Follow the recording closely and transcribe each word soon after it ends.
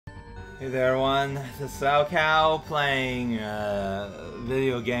Hey there, everyone. This is Cow playing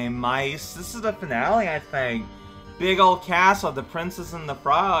video game Mice. This is the finale, I think. Big old castle of the Princess and the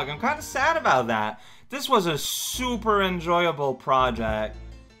Frog. I'm kind of sad about that. This was a super enjoyable project.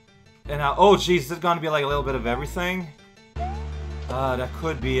 And oh geez, this is gonna be like a little bit of everything. That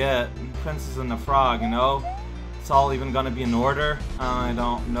could be it. Princess and the Frog, you know? It's all even gonna be in order. I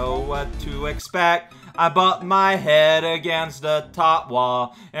don't know what to expect. I bumped my head against the top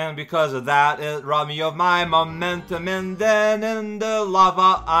wall, and because of that, it robbed me of my momentum, and then in the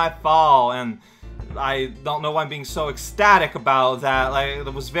lava I fall. And I don't know why I'm being so ecstatic about that. Like,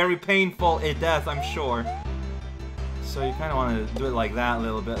 it was very painful a death, I'm sure. So you kind of want to do it like that a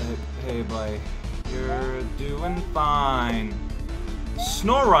little bit. Hey, boy, you're doing fine.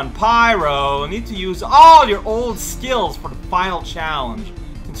 Snow-run Pyro, need to use all your old skills for the final challenge.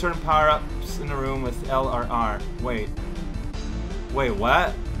 Certain power-ups in a room with L or R. Wait,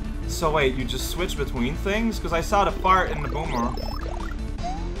 what? So wait, you just switch between things? Because I saw the fart in the boomer.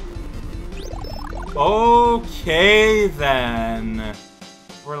 Okay then.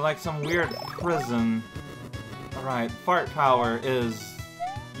 We're like some weird prison. Alright, fart power is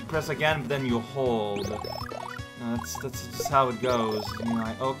you press again, but then you hold. That's just how it goes. And you're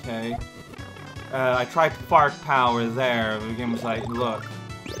like, okay. I tried fart power there. The game was like, look.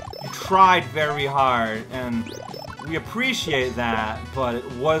 You tried very hard, and we appreciate that, but it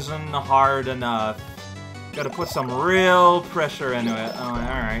wasn't hard enough. Gotta put some real pressure into it. Oh,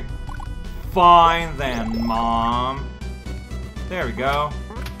 alright. Fine then, Mom. There we go.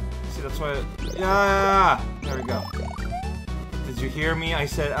 See, that's what yeah! There we go. Did you hear me? I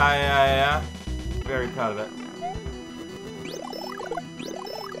said, yeah. Very proud of it.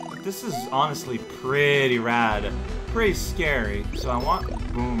 This is honestly pretty rad. Pretty scary, so I want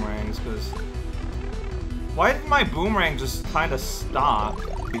boomerangs, because why did my boomerang just kind of stop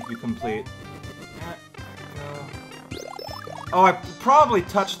if you complete? Oh, I probably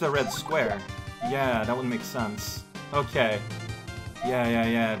touched the red square. Yeah, that would make sense. Okay.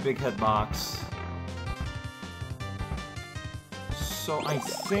 Yeah, big head box. So I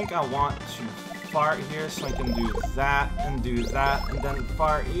think I want to fart here, so I can do that, and then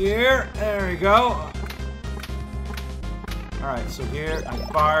fart here. There we go. Alright, so here, I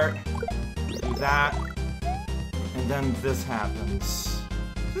fart, do that, and then this happens.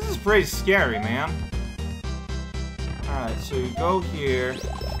 This is pretty scary, man. Alright, so you go here,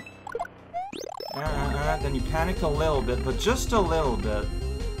 then you panic a little bit, but just a little bit.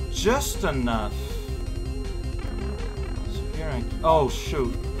 Just enough. So here oh,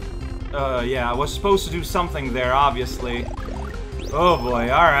 shoot. Yeah, I was supposed to do something there, obviously. Oh boy,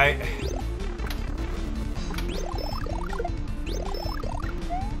 alright.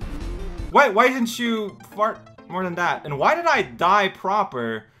 Why didn't you fart more than that? And why did I die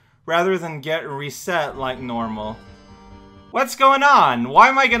proper rather than get reset like normal? What's going on? Why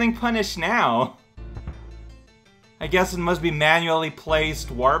am I getting punished now? I guess it must be manually placed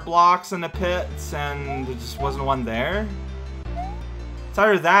warp blocks in the pits and there just wasn't one there? It's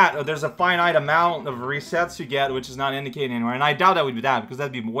either that or there's a finite amount of resets you get which is not indicated anywhere. And I doubt that would be that because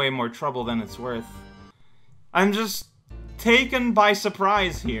that'd be way more trouble than it's worth. I'm just taken by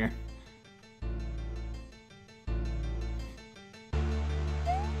surprise here.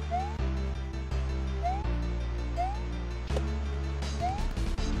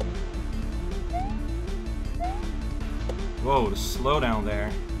 Whoa, the slowdown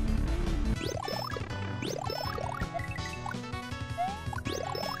there.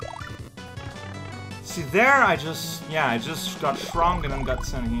 See there, I just got shrunk and then got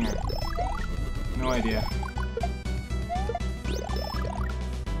sent here. No idea.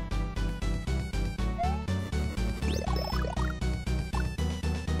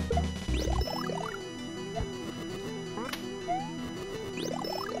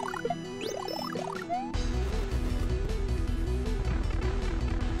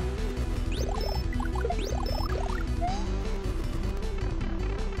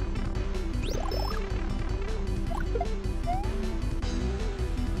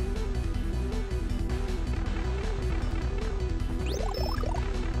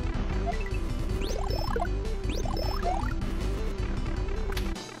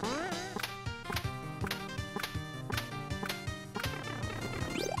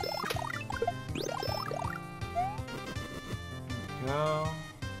 Go.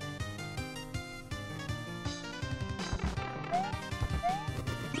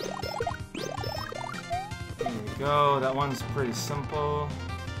 There we go, that one's pretty simple.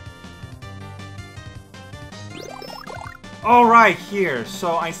 Alright, here.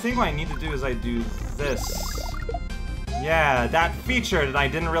 So I think what I need to do is I do this. Yeah, that feature that I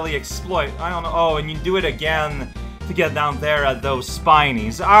didn't really exploit. I don't know. Oh, and you do it again to get down there at those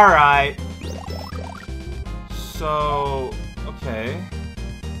spinies. Alright. So, okay.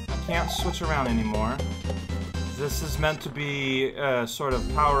 I can't switch around anymore. This is meant to be a sort of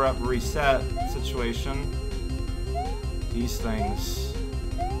power-up reset situation. These things.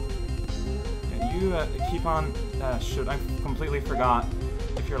 Yeah, you keep on... shoot, I completely forgot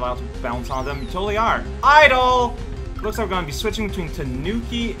if you're allowed to bounce on them. You totally are. Idle! Looks like we're going to be switching between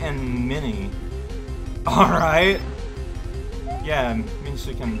Tanuki and Minnie. Alright. Yeah, means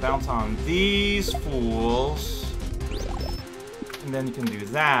you can bounce on these fools. And then you can do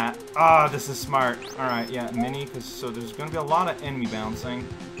that. Ah, this is smart. Alright, yeah, Minnie, because so there's going to be a lot of enemy bouncing.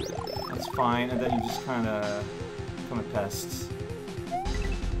 That's fine. And then you just kind of pests.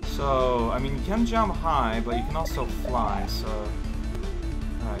 So, I mean, you can jump high, but you can also fly, so...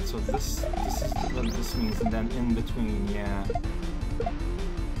 Alright, so this is what this means, and then in between, yeah.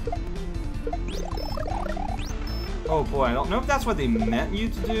 Oh boy, I don't know if that's what they meant you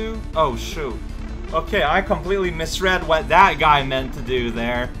to do. Oh, shoot. Okay, I completely misread what that guy meant to do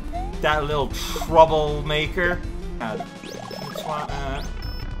there. That little troublemaker.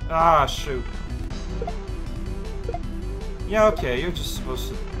 Ah, shoot. Yeah, okay, you're just supposed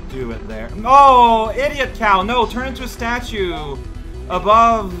to do it there. Oh, idiot cow! No, turn into a statue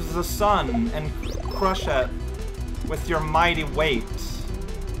above the sun and crush it with your mighty weight.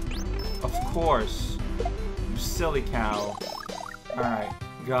 Of course. You silly cow. Alright,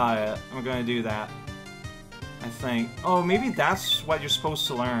 got it. I'm gonna do that. I think. Oh, maybe that's what you're supposed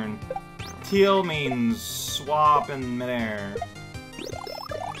to learn. Teal means swap in midair.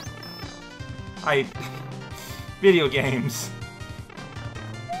 Video games.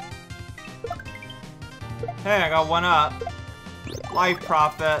 Hey, I got one up. Life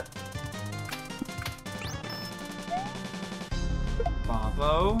Prophet.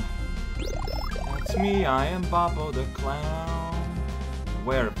 Bobo. That's me, I am Bobo the Clown.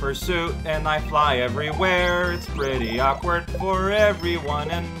 Wear a fursuit and I fly everywhere. It's pretty awkward for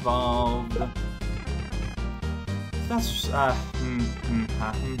everyone involved. That's,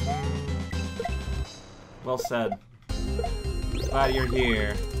 well said. Glad you're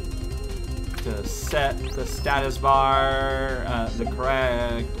here to set the status bar at the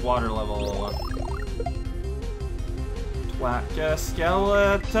correct water level. Whack a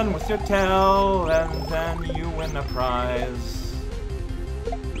skeleton with your tail, and then you win a prize.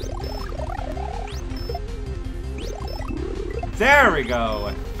 There we go!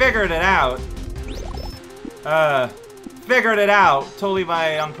 I figured it out! Figured it out! Totally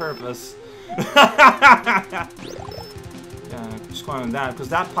on purpose. Yeah, just going with that, because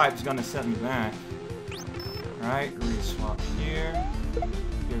that pipe's gonna set me back. Alright, re-swap here.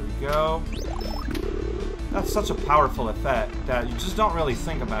 Here we go. That's such a powerful effect that you just don't really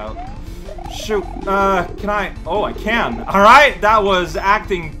think about. Shoot, can I? Oh, I can. Alright, that was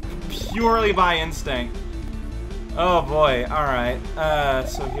acting purely by instinct. Oh boy, alright.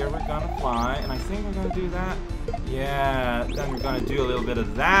 So here we're gonna fly, and I think we're gonna do that. Yeah, then we're gonna do a little bit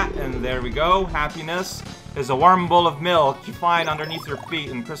of that, and there we go. Happiness is a warm bowl of milk you find underneath your feet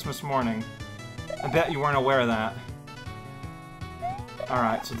on Christmas morning. I bet you weren't aware of that.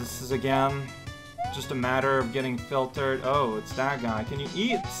 Alright, so this is again just a matter of getting filtered. Oh, it's that guy. Can you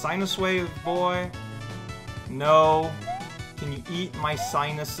eat, sinus wave boy? No. Can you eat my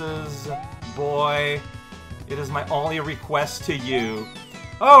sinuses, boy? It is my only request to you.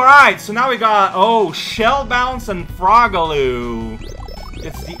 Alright, so now we got, oh, Shell Bounce and Frogaloo.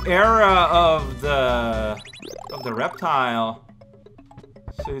 It's the era of the reptile.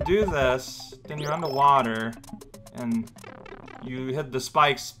 So you do this, then you're underwater, and you hit the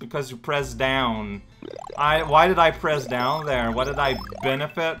spikes because you press down. Why did I press down there? What did I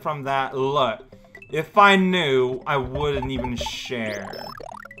benefit from that? Look, if I knew, I wouldn't even share.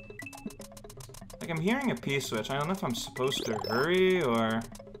 Like, I'm hearing a P-switch. I don't know if I'm supposed to hurry, or...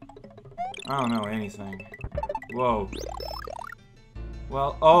 I don't know anything. Whoa.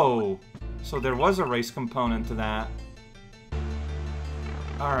 Well, oh. So there was a race component to that.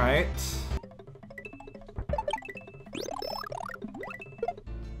 Alright.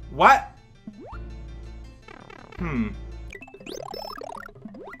 What?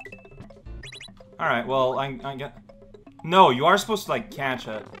 Alright, well, I get... No, you are supposed to, like, catch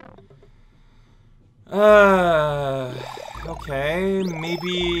it. Okay,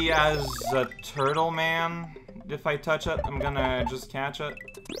 maybe as a turtle man, if I touch it, I'm gonna just catch it.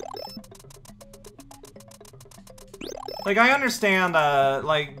 Like, I understand,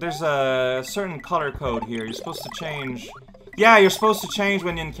 like, there's a certain color code here. You're supposed to change... Yeah, you're supposed to change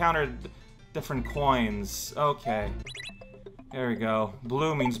when you encounter different coins. Okay. There we go.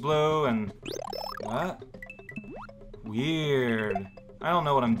 Blue means blue, and... What? Weird. I don't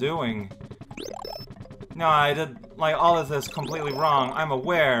know what I'm doing. No, I did, like, all of this completely wrong. I'm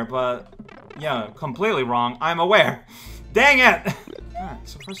aware, but... Yeah, completely wrong. I'm aware. Dang it! Alright,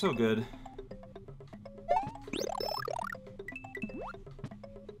 so far so good.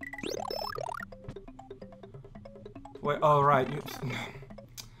 Wait, oh, right.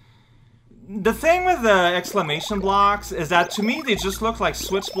 The thing with the exclamation blocks is that to me they just look like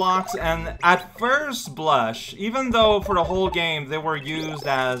switch blocks, and at first blush, even though for the whole game they were used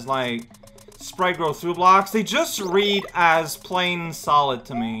as like sprite grow through blocks, they just read as plain solid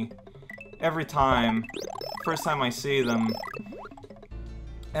to me every time. First time I see them.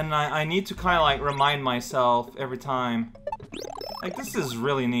 And I need to kind of like remind myself every time. Like, this is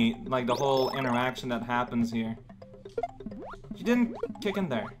really neat, like the whole interaction that happens here. You didn't kick in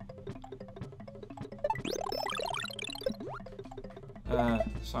there.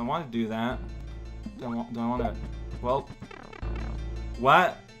 So I want to do that. Don't I want to... Well...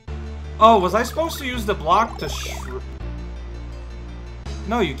 What? Oh, was I supposed to use the block to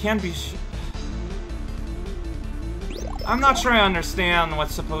No, you can't be I'm not sure I understand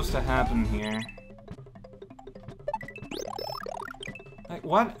what's supposed to happen here. Like,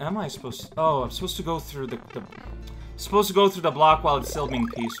 what am I supposed to... Oh, I'm supposed to go through the supposed to go through the block while it's still being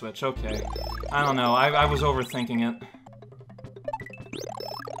P-switch. Okay. I don't know. I was overthinking it.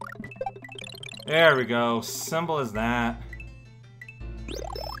 There we go. Simple as that.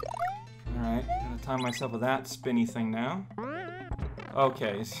 Alright. Gotta time myself with that spinny thing now.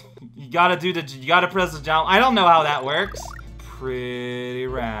 Okay. You gotta do the... You gotta press the jump. I don't know how that works. Pretty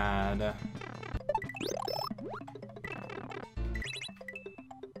rad.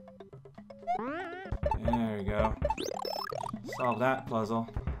 There we go. Solve that puzzle.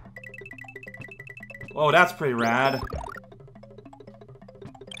 Oh, that's pretty rad.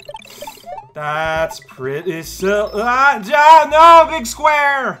 That's pretty no, big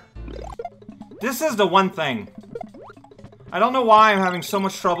square! This is the one thing. I don't know why I'm having so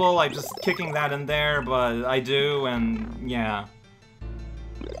much trouble, like, just kicking that in there, but I do, and yeah.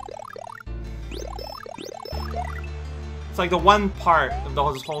 It's like the one part of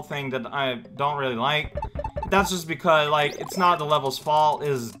this whole thing that I don't really like. That's just because, like, it's not the level's fault,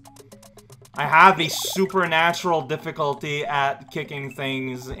 is... I have a supernatural difficulty at kicking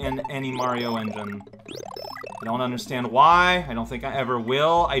things in any Mario engine. I don't understand why, I don't think I ever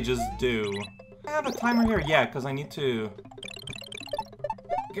will, I just do. I have a timer here, yeah, because I need to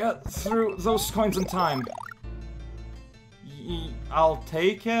get through those coins in time. I'll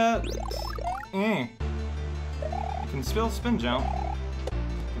take it. I can still spin jump.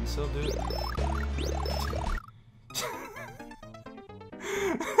 I can still do it.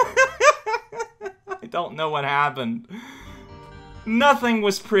 I don't know what happened. Nothing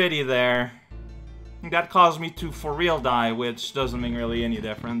was pretty there. That caused me to for real die, which doesn't make really any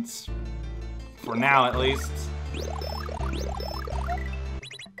difference. For now, at least.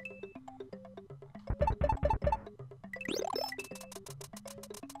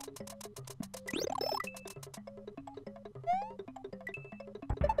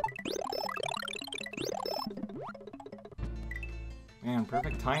 Man,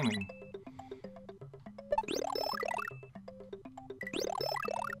 perfect timing.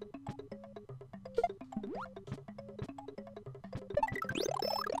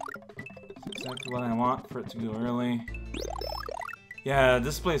 That's exactly what I want for it to go early. Yeah,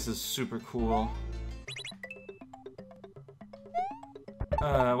 this place is super cool.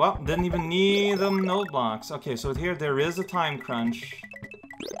 Well, didn't even need them node blocks. Okay, so here there is a time crunch.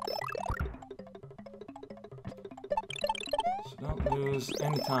 Don't lose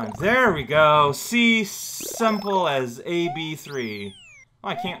any time. There we go! See? Simple as AB3. Oh,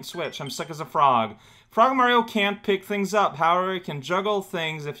 I can't switch. I'm stuck as a frog. Frog Mario can't pick things up. However, it can juggle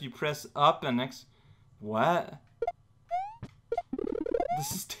things if you press up and X. What?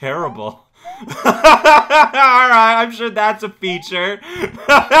 This is terrible. Alright, I'm sure that's a feature.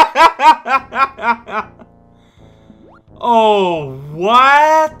 Oh,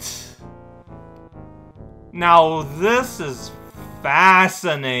 what? Now, this is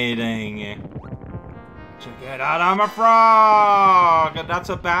fascinating. Check it out, I'm a frog! That's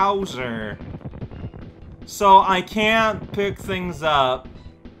a Bowser. So I can't pick things up,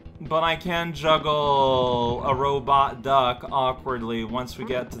 but I can juggle a robot duck awkwardly once we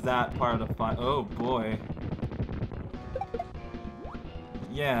get to that part of the fight. Oh boy.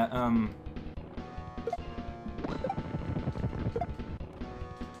 Yeah,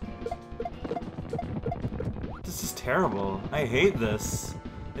 this is terrible. I hate this.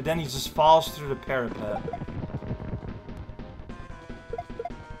 And then he just falls through the parapet.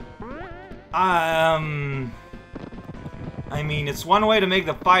 I mean, it's one way to make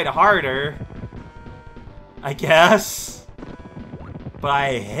the fight harder, I guess. But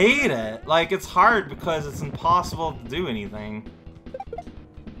I hate it. Like, it's hard because it's impossible to do anything.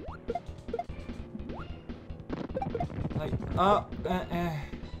 Like,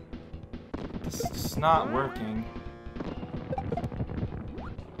 this is just not working.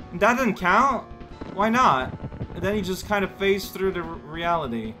 That didn't count? Why not? And then he just kind of phased through the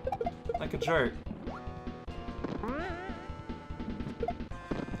reality. Like a jerk.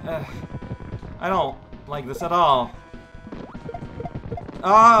 I don't like this at all.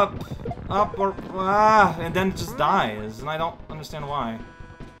 Up, or and then it just dies, and I don't understand why.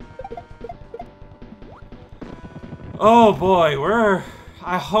 Oh boy,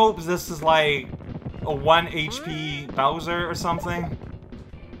 I hope this is like a 1 HP Bowser or something,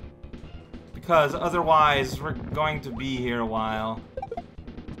 because otherwise we're going to be here a while.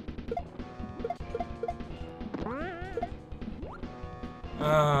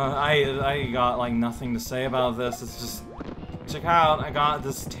 I got like nothing to say about this. It's just, check out, I got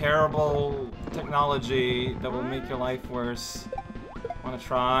this terrible technology that will make your life worse. Wanna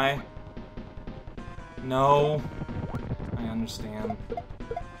try? No. I understand.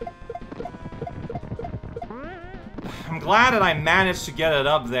 I'm glad that I managed to get it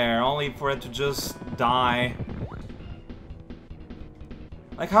up there, only for it to just die.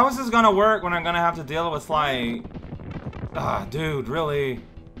 Like, how is this gonna work when I'm gonna have to deal with, like... Ah, dude, really?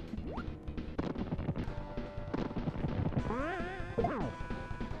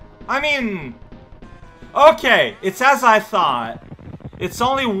 I mean... Okay, it's as I thought. It's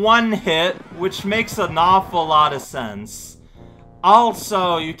only one hit, which makes an awful lot of sense.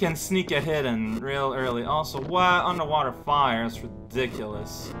 Also, you can sneak a hit in real early. Also, what? Underwater fire? That's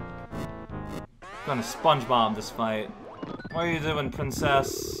ridiculous. I'm gonna SpongeBob this fight. What are you doing,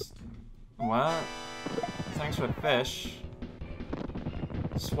 princess? What? Thanks for the fish.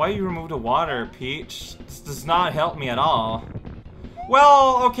 That's why you removed the water, Peach. This does not help me at all.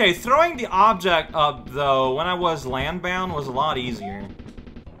 Well, okay, throwing the object up, though, when I was land-bound was a lot easier.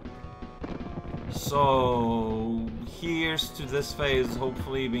 So, here's to this phase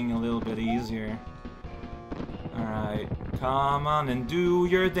hopefully being a little bit easier. Alright, come on and do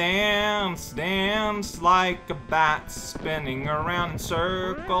your dance. Dance like a bat spinning around in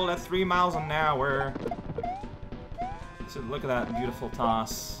circle at 3 miles an hour. So look at that beautiful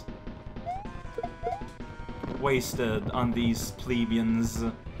toss. Wasted on these plebeians.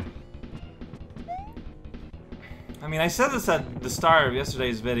 I mean, I said this at the start of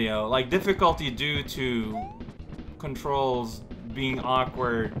yesterday's video, like, difficulty due to controls being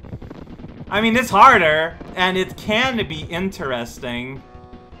awkward. I mean, it's harder, and it can be interesting,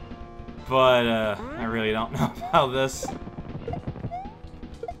 but, I really don't know about this.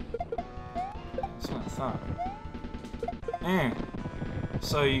 That's what I thought.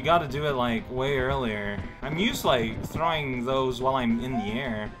 So you gotta do it, like, way earlier. I'm used to, like, throwing those while I'm in the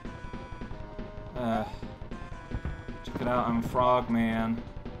air. Check it out, I'm a frog man.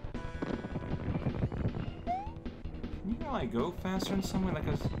 Can you, like, go faster in some way? Like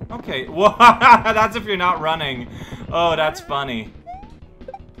a... Okay, whoa, that's if you're not running. Oh, that's funny.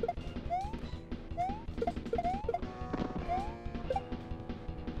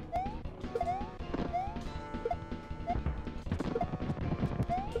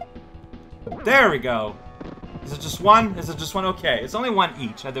 There we go. Is it just one? Is it just one? Okay, it's only one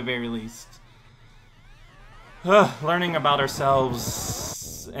each at the very least. Learning about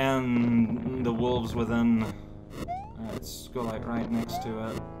ourselves and the wolves within. Let's go like right next to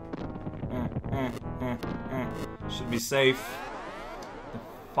it. Should be safe. The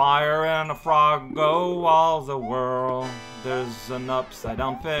fire and a frog go all the world. There's an upside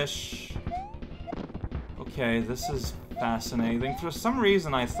down fish. Okay, this is fascinating. For some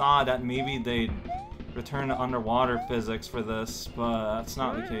reason I thought that maybe they'd return to underwater physics for this, but that's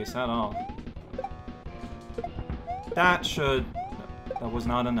not the case at all. That was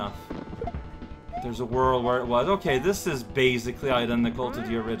not enough. There's a world where it was. Okay, this is basically identical to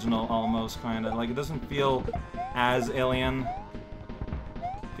the original, almost, kinda. Like, it doesn't feel as alien.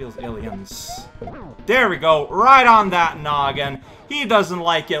 It feels aliens. There we go, right on that noggin. He doesn't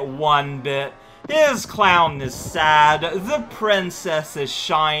like it one bit. His clown is sad, the princess is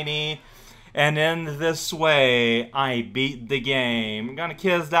shiny, and in this way, I beat the game. I'm gonna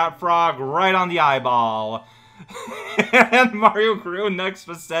kiss that frog right on the eyeball. And Mario grew an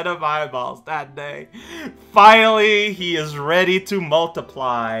extra set of eyeballs that day. Finally, he is ready to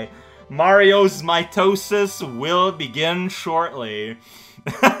multiply. Mario's mitosis will begin shortly.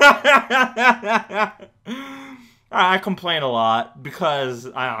 I complain a lot because,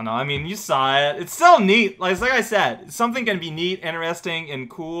 I don't know, I mean, you saw it. It's still neat. Like I said, something can be neat, interesting, and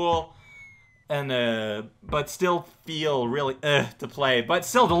cool, and, but still feel really, to play. But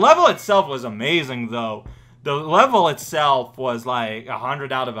still, the level itself was amazing, though. The level itself was like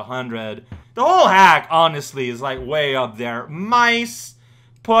 100 out of 100. The whole hack, honestly, is like way up there. Mice,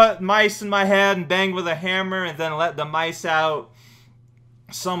 put mice in my head and bang with a hammer and then let the mice out.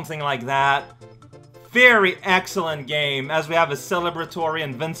 Something like that. Very excellent game, as we have a celebratory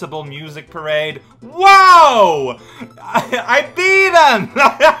Invincible music parade. Whoa! I beat him!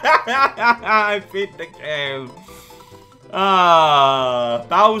 I beat the game.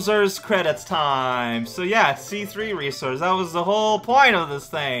 Bowser's credits time. So yeah, C3 resource. That was the whole point of this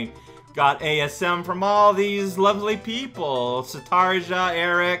thing. Got ASM from all these lovely people. Satarja,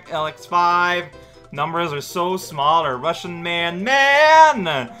 Eric, LX5. Numbers are so small. Or Russian man.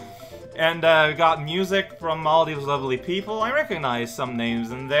 And got music from all these lovely people. I recognize some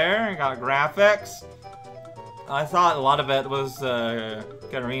names in there. Got graphics. I thought a lot of it was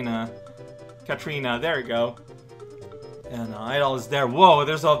Katrina. There we go. And Idol is there. Whoa,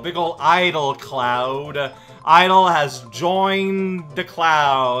 there's a big old Idol cloud. Idol has joined the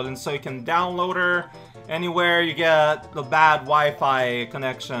cloud, and so you can download her anywhere you get the bad Wi-Fi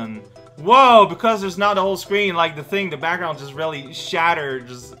connection. Whoa, because there's not a whole screen, like the background just really shattered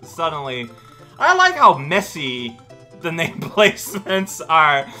just suddenly. I like how messy the name placements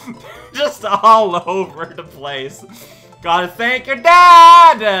are. Just all over the place. Gotta thank your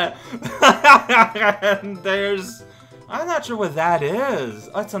dad! And there's... I'm not sure what that is.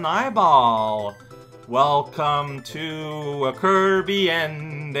 It's an eyeball. Welcome to a Kirby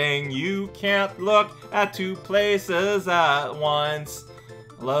ending. You can't look at two places at once.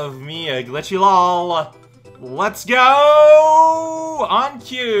 Love me a glitchy lol. Let's go! On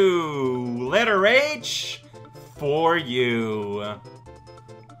cue. Letter H for you.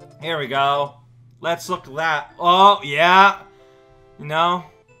 Here we go. Let's look at that. Oh, yeah. You know,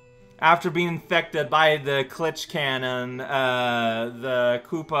 after being infected by the Glitch Cannon, the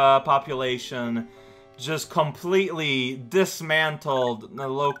Koopa population just completely dismantled the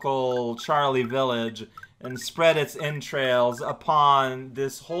local Charlie village and spread its entrails upon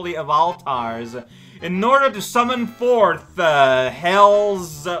this holy of altars in order to summon forth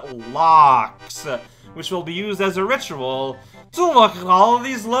Hell's Locks, which will be used as a ritual to look at all of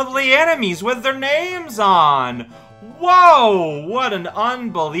these lovely enemies with their names on. Whoa! What an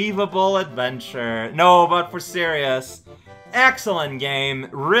unbelievable adventure. No, but for serious, excellent game.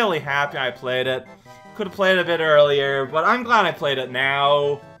 Really happy I played it. Could have played it a bit earlier, but I'm glad I played it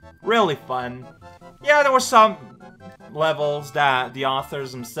now. Really fun. Yeah, there were some levels that the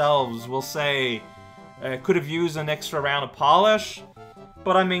authors themselves will say could have used an extra round of polish.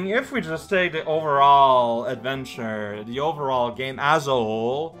 But I mean, if we just take the overall adventure, the overall game as a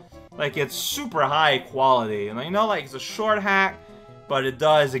whole, like, it's super high quality. And I know, like, it's a short hack, but it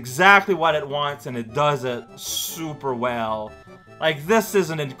does exactly what it wants, and it does it super well. Like, this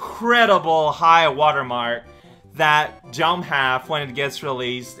is an incredible high watermark that Jump Half, when it gets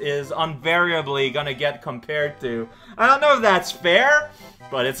released, is invariably gonna get compared to. I don't know if that's fair,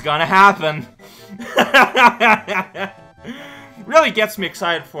 but it's gonna happen. Really gets me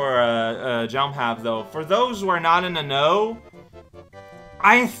excited for Jump Half, though. For those who are not in the know,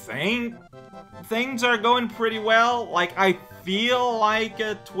 I think things are going pretty well. Like, I feel like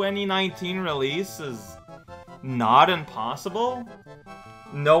a 2019 release is not impossible,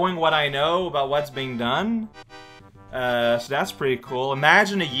 knowing what I know about what's being done. So that's pretty cool.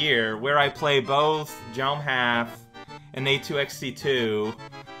 Imagine a year where I play both Jump Half and A2XT2.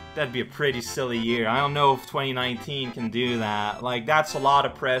 That'd be a pretty silly year. I don't know if 2019 can do that. Like, that's a lot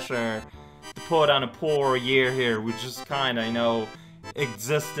of pressure to put on a poor year here, which just kinda, you know,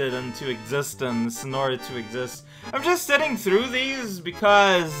 existed into existence in order to exist. I'm just sitting through these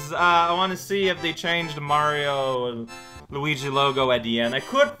because I want to see if they change the Mario and Luigi logo at the end. I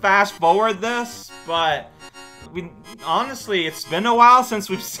could fast forward this, but honestly, it's been a while since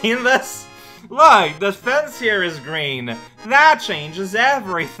we've seen this. Look, the fence here is green. That changes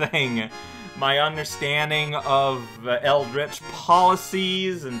everything. My understanding of Eldritch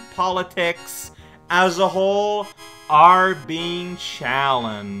policies and politics as a whole are being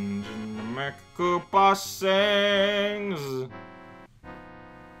challenged. Koopa sings.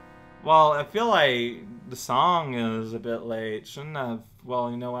 Well, I feel like the song is a bit late. Shouldn't have. Well,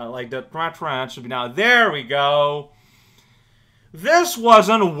 you know what? Like, the should be now. There we go. This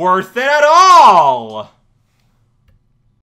wasn't worth it at all!